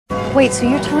Wait, so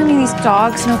you're telling me these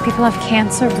dogs know people have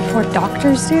cancer before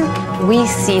doctors do? We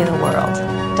see the world.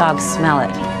 Dogs smell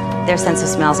it. Their sense of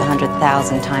smell is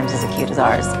 100,000 times as acute as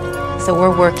ours. So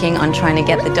we're working on trying to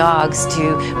get the dogs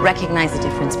to recognize the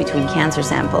difference between cancer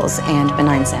samples and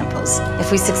benign samples.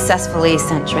 If we successfully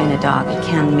scent train a dog, it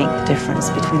can make the difference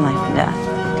between life and death.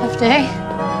 Tough day?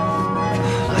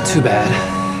 Not too bad.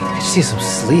 I just need some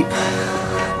sleep.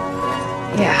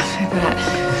 Yeah, I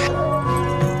bet.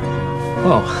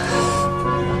 Whoa.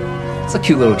 That's a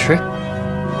cute little trick.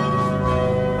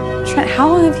 Trent, how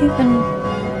long have you been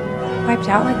wiped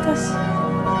out like this?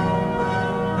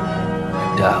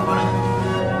 Wiped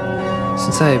out?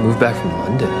 Since I moved back from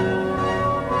London.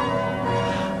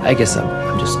 I guess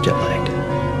I'm just jet lagged.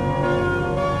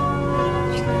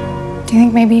 Do you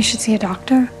think maybe you should see a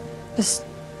doctor? Just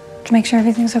to make sure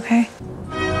everything's okay?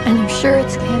 And you're sure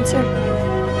it's cancer?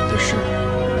 They're sure.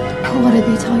 What did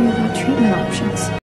they tell you about treatment options?